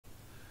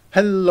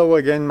Hello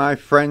again my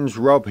friends,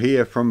 Rob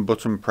here from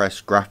Button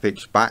Press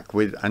Graphics, back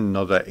with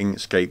another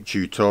Inkscape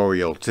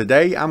tutorial.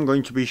 Today I'm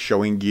going to be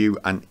showing you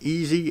an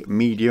easy,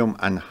 medium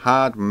and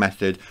hard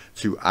method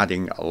to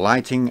adding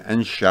lighting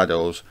and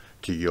shadows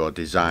to your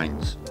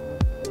designs.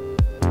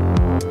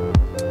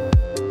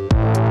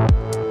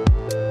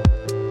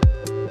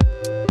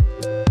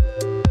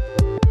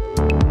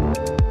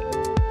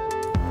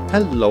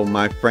 Hello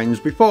my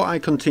friends, before I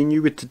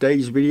continue with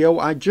today's video,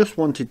 I just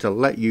wanted to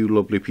let you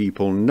lovely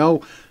people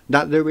know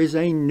that there is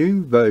a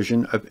new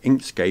version of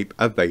Inkscape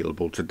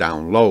available to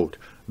download,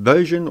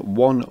 version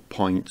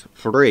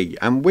 1.3,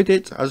 and with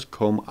it has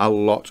come a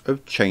lot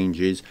of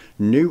changes,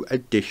 new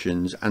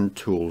additions and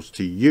tools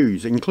to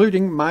use,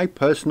 including my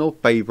personal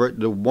favourite,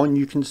 the one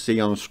you can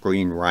see on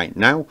screen right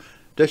now,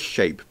 the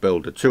Shape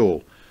Builder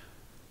tool.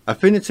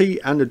 Affinity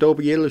and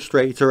Adobe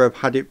Illustrator have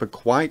had it for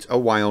quite a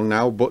while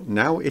now, but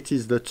now it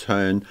is the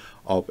turn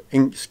of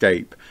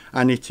Inkscape,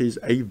 and it is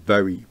a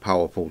very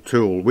powerful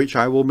tool which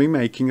I will be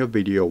making a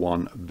video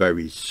on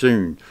very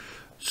soon.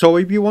 So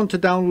if you want to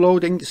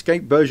download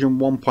Inkscape version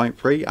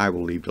 1.3, I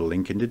will leave the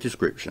link in the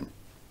description.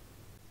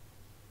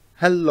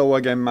 Hello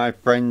again my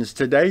friends,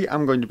 today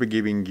I'm going to be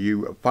giving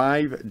you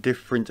 5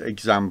 different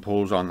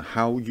examples on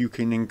how you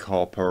can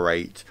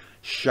incorporate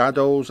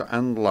shadows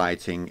and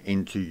lighting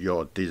into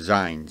your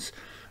designs.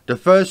 The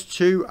first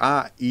 2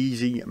 are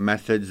easy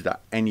methods that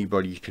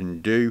anybody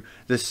can do.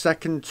 The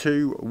second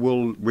 2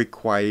 will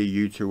require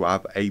you to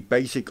have a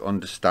basic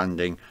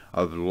understanding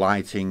of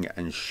lighting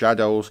and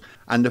shadows,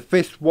 and the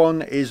 5th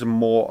one is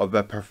more of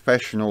a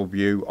professional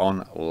view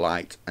on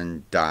light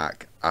and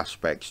dark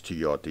aspects to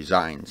your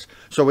designs.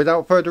 So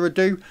without further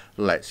ado,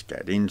 let's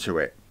get into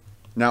it.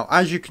 Now,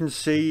 as you can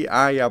see,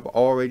 I have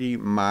already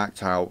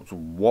marked out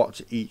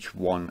what each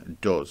one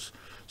does.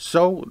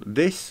 So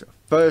this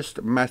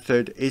first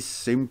method is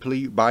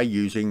simply by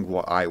using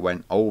what I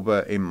went over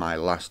in my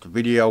last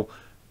video,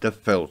 the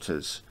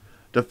filters.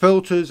 The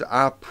filters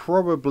are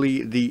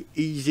probably the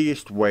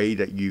easiest way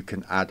that you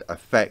can add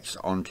effects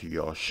onto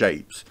your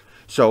shapes.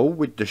 So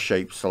with the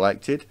shape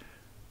selected,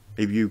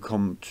 if you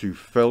come to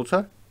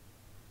filter,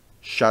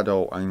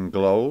 shadow and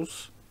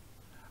glows,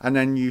 and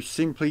then you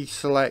simply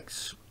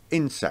select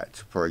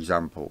inset, for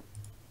example.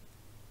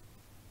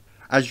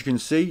 As you can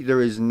see, there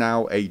is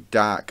now a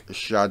dark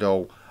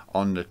shadow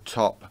on the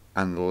top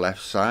and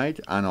left side,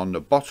 and on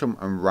the bottom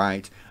and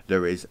right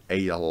there is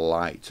a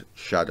light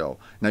shadow.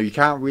 Now you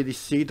can't really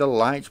see the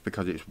light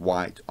because it's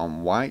white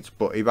on white,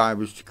 but if I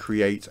was to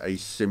create a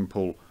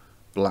simple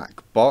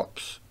black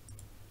box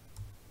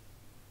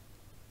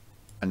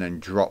and then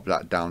drop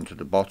that down to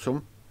the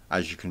bottom,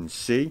 as you can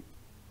see,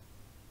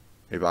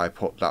 if I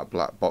put that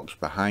black box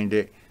behind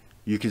it,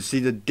 you can see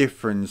the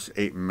difference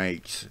it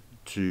makes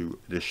to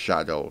the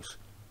shadows.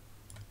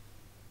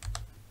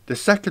 The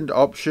second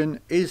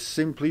option is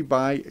simply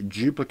by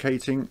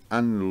duplicating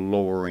and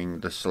lowering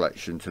the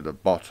selection to the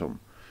bottom.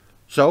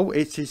 So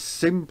it is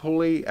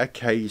simply a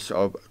case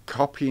of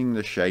copying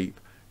the shape,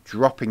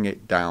 dropping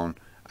it down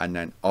and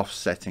then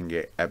offsetting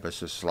it ever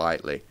so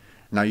slightly.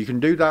 Now you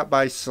can do that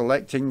by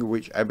selecting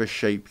whichever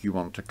shape you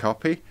want to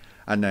copy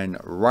and then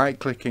right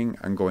clicking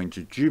and going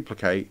to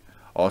duplicate,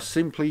 or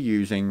simply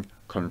using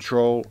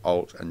Ctrl,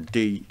 Alt and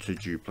D to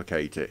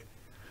duplicate it.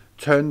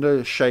 Turn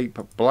the shape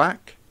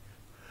black,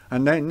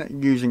 and then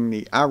using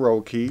the arrow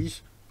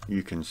keys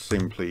you can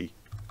simply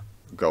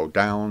go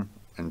down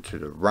and to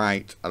the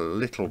right a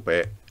little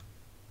bit,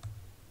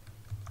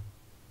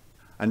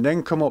 and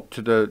then come up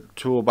to the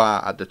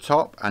toolbar at the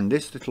top, and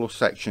this little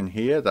section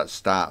here that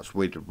starts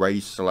with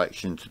raise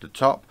selection to the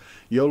top,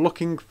 you're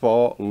looking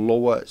for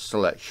lower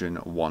selection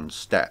 1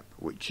 step,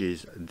 which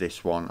is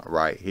this one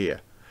right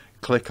here.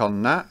 Click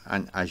on that,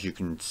 and as you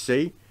can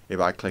see, if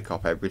I click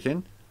off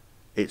everything,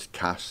 it's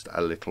cast a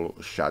little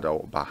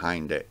shadow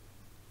behind it.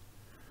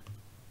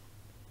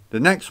 The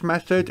next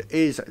method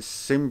is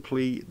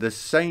simply the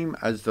same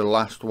as the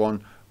last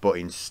one, but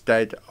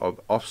instead of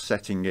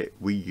offsetting it,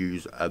 we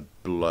use a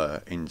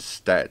blur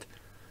instead.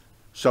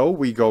 So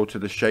we go to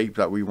the shape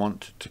that we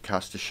want to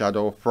cast a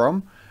shadow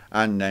from,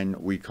 and then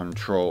we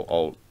Ctrl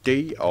Alt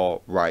D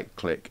or right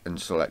click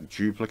and select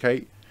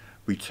duplicate.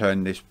 We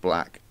turn this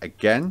black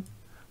again,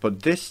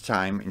 but this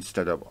time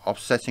instead of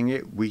offsetting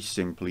it, we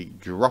simply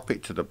drop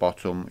it to the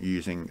bottom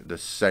using the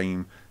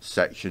same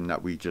section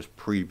that we just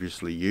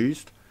previously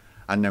used,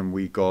 and then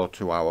we go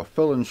to our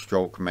fill and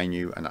stroke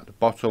menu, and at the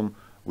bottom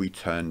we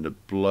turn the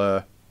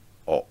blur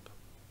up,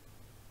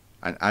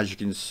 and as you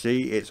can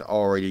see, it's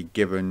already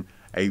given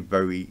a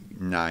very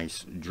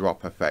nice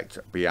drop effect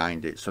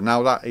behind it. So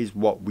now that is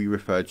what we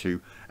refer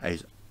to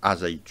as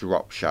a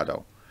drop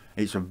shadow.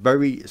 It's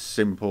very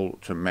simple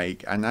to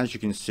make, and as you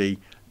can see,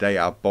 they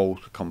are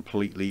both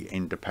completely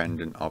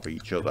independent of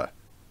each other.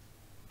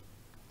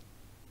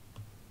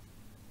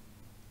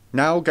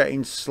 Now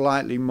getting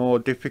slightly more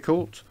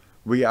difficult,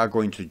 we are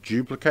going to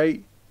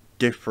duplicate,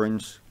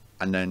 difference,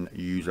 and then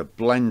use a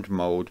blend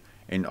mode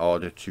in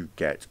order to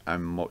get a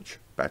much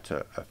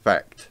better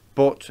effect.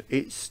 But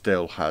it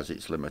still has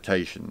its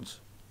limitations.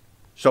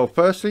 So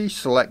firstly,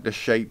 select the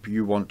shape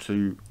you want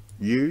to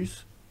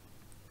use,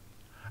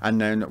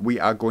 and then we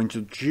are going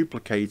to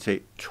duplicate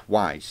it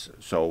twice.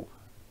 So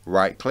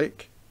right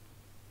click,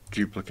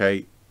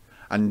 duplicate,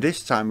 and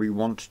this time we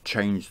want to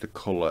change the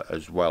color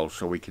as well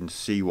so we can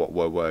see what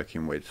we're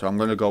working with. So I'm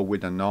going to go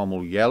with a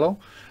normal yellow,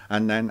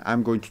 and then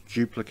I'm going to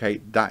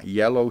duplicate that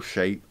yellow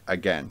shape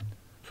again.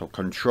 So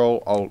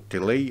Control Alt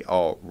Delete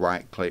or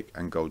right click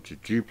and go to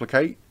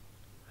duplicate.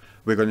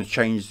 We're going to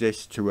change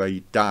this to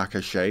a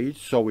darker shade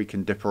so we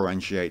can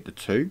differentiate the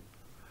two,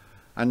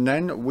 and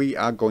then we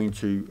are going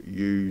to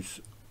use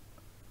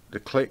the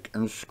click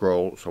and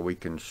scroll so we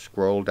can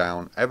scroll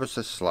down ever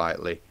so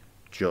slightly,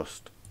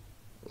 just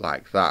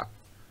like that.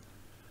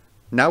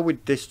 Now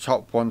with this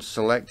top one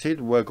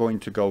selected, we're going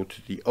to go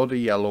to the other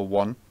yellow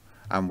one,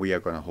 and we are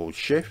going to hold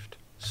shift,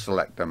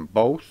 select them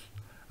both,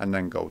 and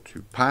then go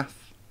to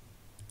path,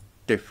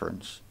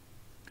 difference.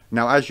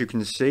 Now as you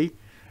can see,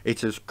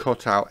 it has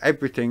cut out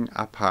everything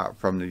apart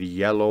from the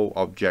yellow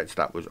object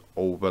that was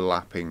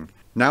overlapping.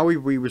 Now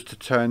if we was to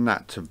turn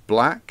that to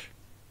black,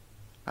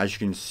 as you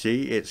can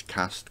see, it's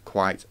cast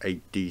quite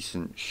a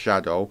decent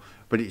shadow,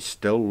 but it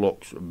still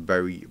looks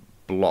very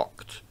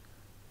blocked.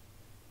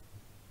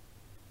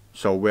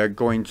 So we're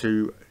going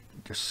to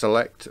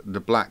select the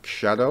black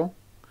shadow,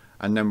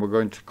 and then we're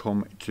going to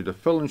come to the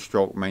fill and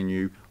stroke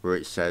menu where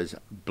it says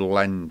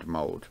blend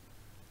mode.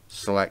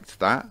 Select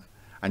that,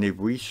 and if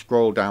we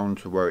scroll down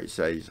to where it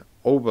says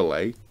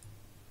overlay,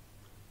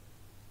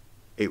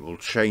 it will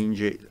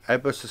change it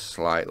ever so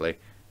slightly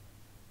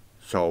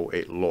so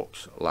it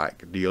looks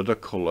like the other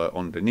color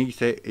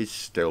underneath it is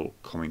still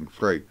coming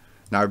through.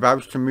 Now if I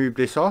was to move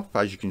this off,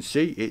 as you can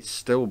see, it's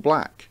still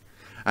black,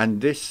 and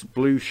this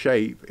blue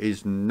shape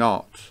is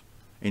not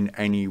in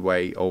any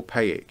way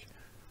opaque,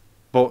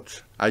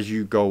 but as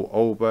you go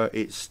over,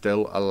 it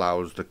still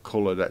allows the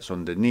color that's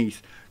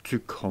underneath to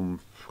come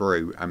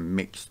through and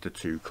mix the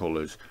two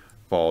colors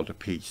for the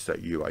piece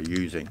that you are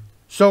using.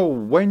 So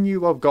when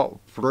you have got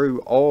through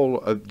all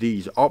of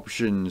these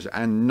options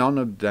and none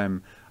of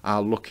them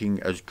are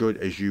looking as good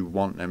as you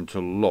want them to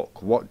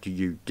look, what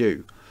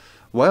do?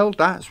 Well,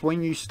 that's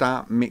when you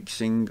start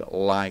mixing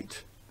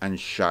light and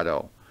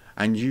shadow,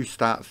 and you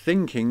start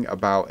thinking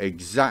about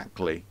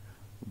exactly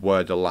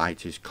where the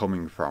light is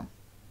coming from.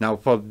 Now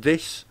for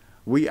this,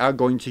 we are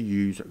going to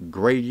use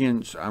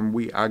gradients, and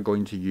we are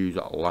going to use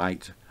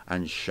light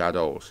and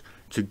shadows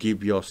to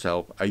give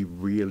yourself a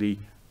really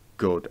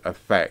good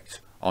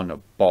effect on a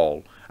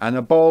ball, and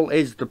a ball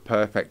is the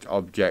perfect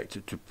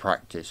object to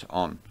practice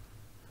on.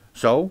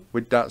 So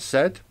with that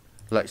said,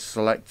 let's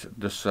select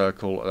the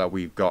circle that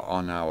we've got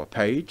on our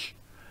page,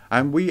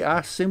 and we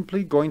are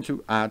simply going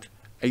to add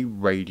a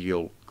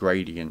radial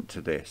gradient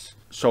to this.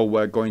 So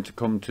we're going to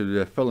come to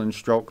the fill and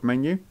stroke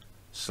menu,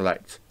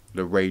 select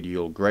the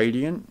radial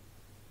gradient,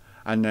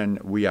 and then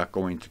we are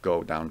going to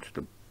go down to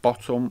the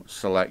bottom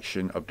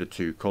selection of the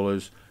two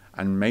colors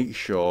and make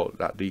sure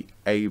that the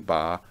A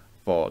bar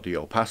for the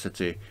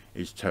opacity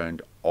is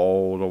turned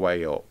all the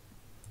way up.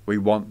 We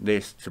want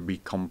this to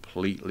be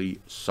completely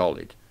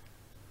solid.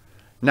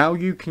 Now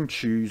you can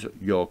choose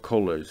your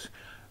colors.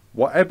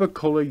 Whatever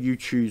color you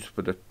choose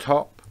for the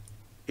top,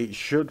 it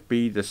should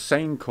be the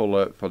same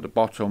color for the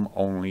bottom,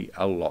 only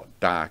a lot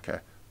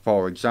darker.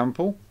 For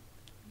example,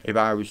 if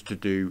I was to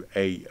do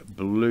a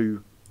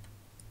blue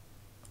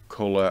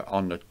color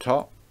on the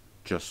top,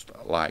 just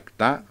like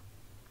that,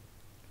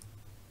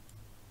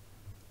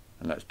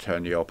 and let's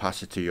turn the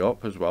opacity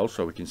up as well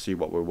so we can see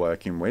what we're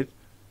working with.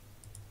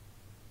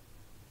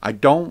 I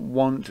don't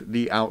want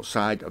the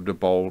outside of the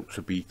bowl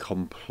to be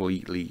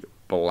completely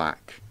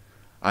black.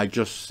 I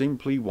just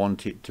simply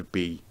want it to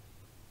be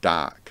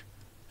dark.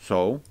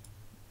 So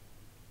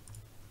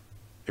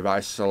if I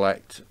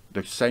select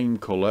the same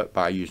color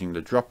by using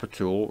the dropper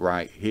tool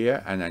right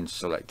here and then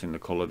selecting the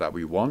color that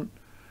we want,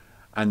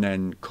 and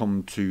then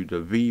come to the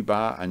V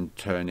bar and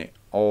turn it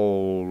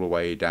all the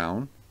way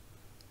down,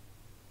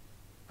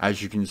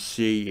 as you can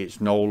see, it's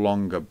no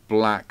longer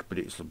black, but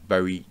it's a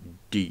very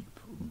deep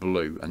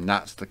blue, and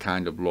that's the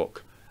kind of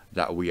look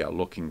that we are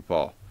looking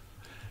for.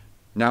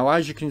 Now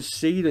as you can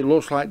see, it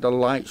looks like the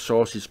light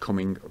source is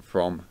coming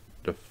from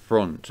the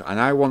front, and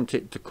I want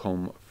it to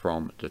come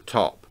from the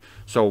top.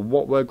 So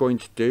what we're going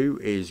to do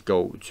is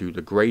go to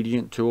the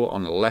gradient tool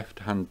on the left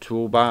hand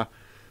toolbar,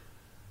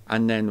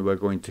 and then we're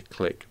going to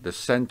click the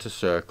center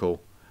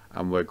circle,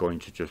 and we're going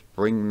to just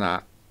bring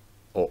that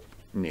up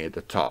near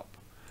the top.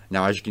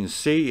 Now as you can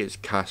see, it's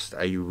cast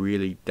a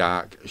really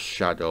dark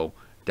shadow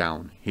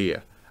down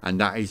here, and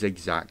that is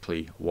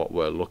exactly what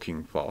we're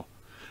looking for.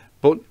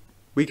 But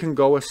we can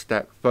go a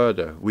step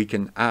further. We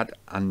can add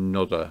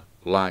another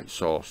light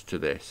source to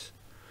this.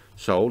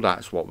 So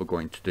that's what we're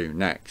going to do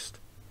next.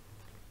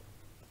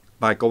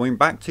 By going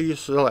back to your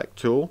select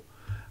tool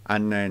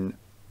and then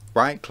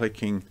right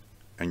clicking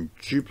and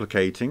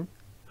duplicating,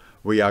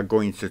 we are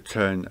going to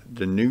turn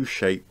the new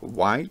shape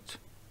white,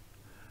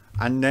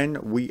 and then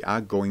we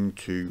are going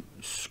to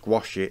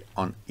squash it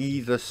on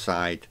either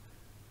side,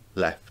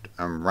 left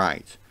and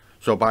right.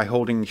 So by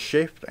holding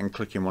shift and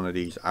clicking one of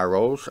these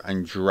arrows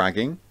and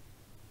dragging,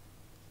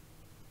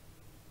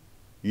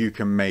 you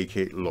can make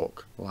it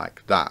look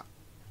like that.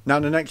 Now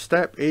the next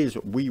step is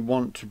we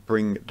want to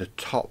bring the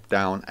top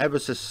down ever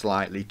so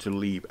slightly to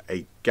leave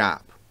a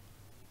gap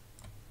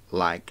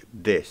like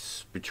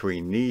this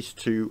between these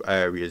two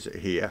areas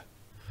here.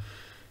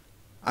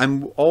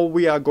 And all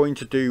we are going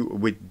to do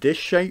with this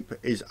shape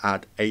is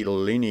add a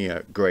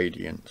linear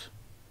gradient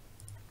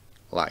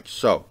like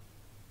so.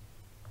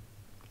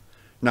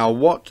 Now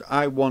what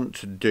I want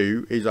to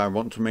do is I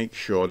want to make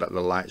sure that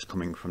the light's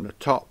coming from the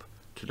top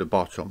to the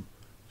bottom.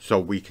 So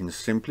we can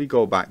simply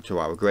go back to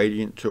our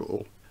gradient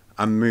tool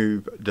and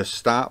move the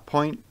start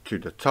point to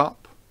the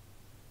top,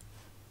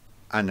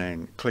 and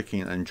then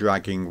clicking and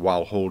dragging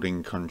while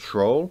holding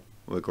Control,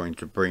 we're going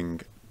to bring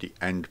the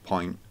end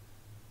point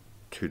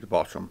to the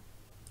bottom,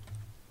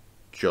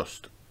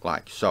 just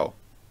like so.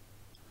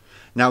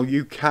 Now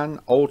you can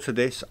alter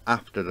this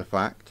after the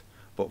fact,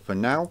 but for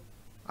now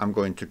I'm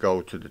going to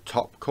go to the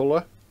top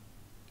color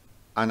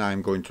and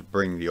I'm going to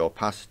bring the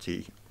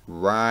opacity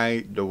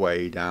right the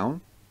way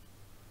down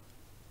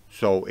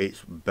so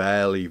it's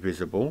barely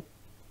visible,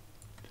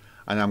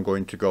 and I'm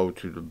going to go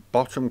to the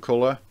bottom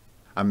color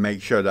and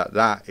make sure that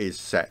that is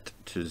set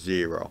to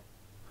 0.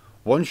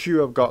 Once you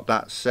have got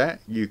that set,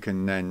 you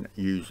can then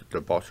use the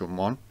bottom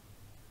one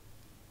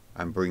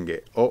and bring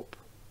it up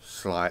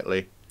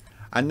slightly,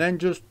 and then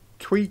just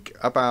tweak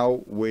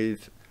about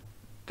with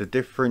the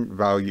different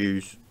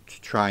values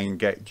to try and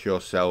get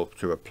yourself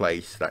to a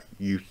place that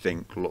you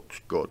think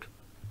looks good.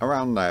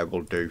 Around there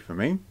will do for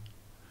me.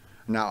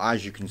 Now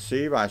as you can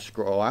see, if I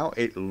scroll out,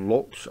 it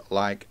looks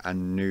like a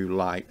new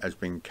light has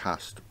been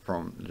cast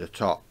from the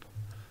top.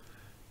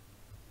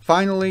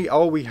 Finally,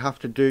 all we have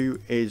to do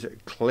is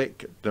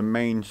click the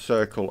main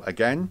circle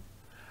again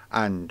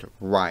and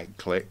right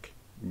click,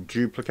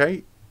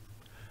 duplicate,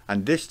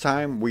 and this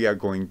time we are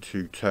going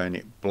to turn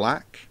it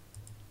black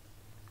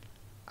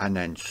and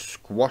then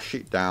squash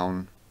it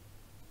down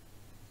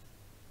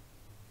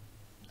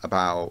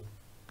about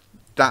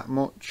that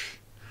much,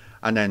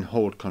 and then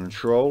hold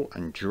Control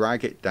and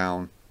drag it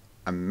down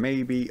and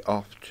maybe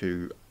off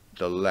to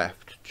the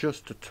left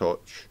just a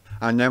touch,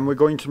 and then we're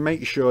going to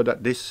make sure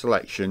that this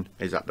selection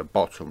is at the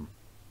bottom,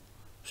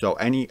 so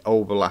any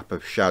overlap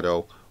of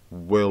shadow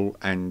will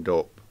end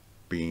up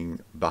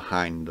being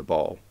behind the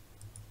ball.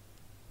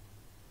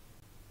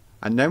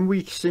 And then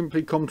we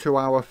simply come to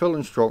our fill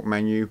and stroke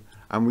menu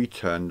and we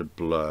turn the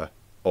blur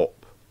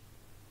up.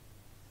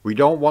 We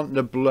don't want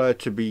the blur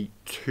to be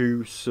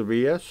too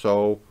severe,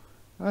 so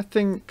I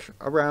think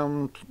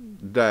around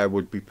there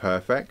would be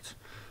perfect.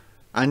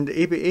 And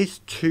if it is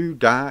too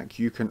dark,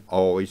 you can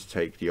always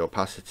take the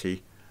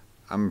opacity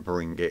and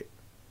bring it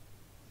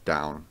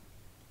down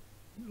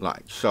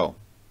like so.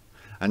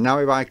 And now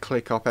if I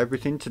click off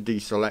everything to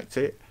deselect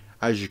it,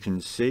 as you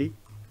can see,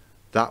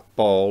 that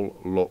ball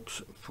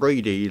looks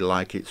 3D,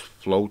 like it's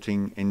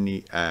floating in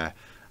the air,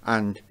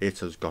 and it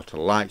has got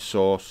a light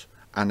source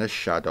and a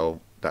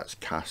shadow that's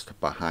cast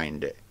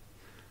behind it.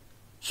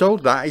 So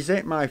that is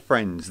it, my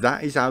friends.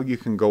 That is how you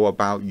can go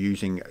about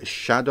using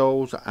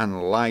shadows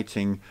and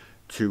lighting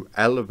to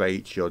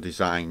elevate your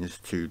designs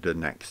to the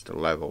next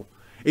level.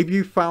 If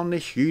you found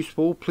this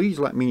useful, please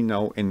let me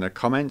know in the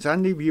comments,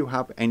 and if you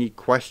have any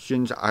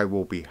questions, I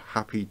will be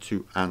happy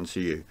to answer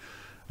you.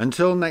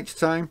 Until next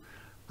time,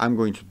 I'm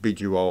going to bid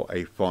you all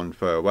a fond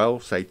farewell,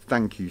 say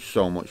thank you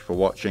so much for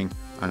watching,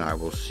 and I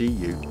will see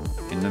you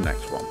in the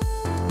next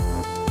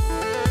one.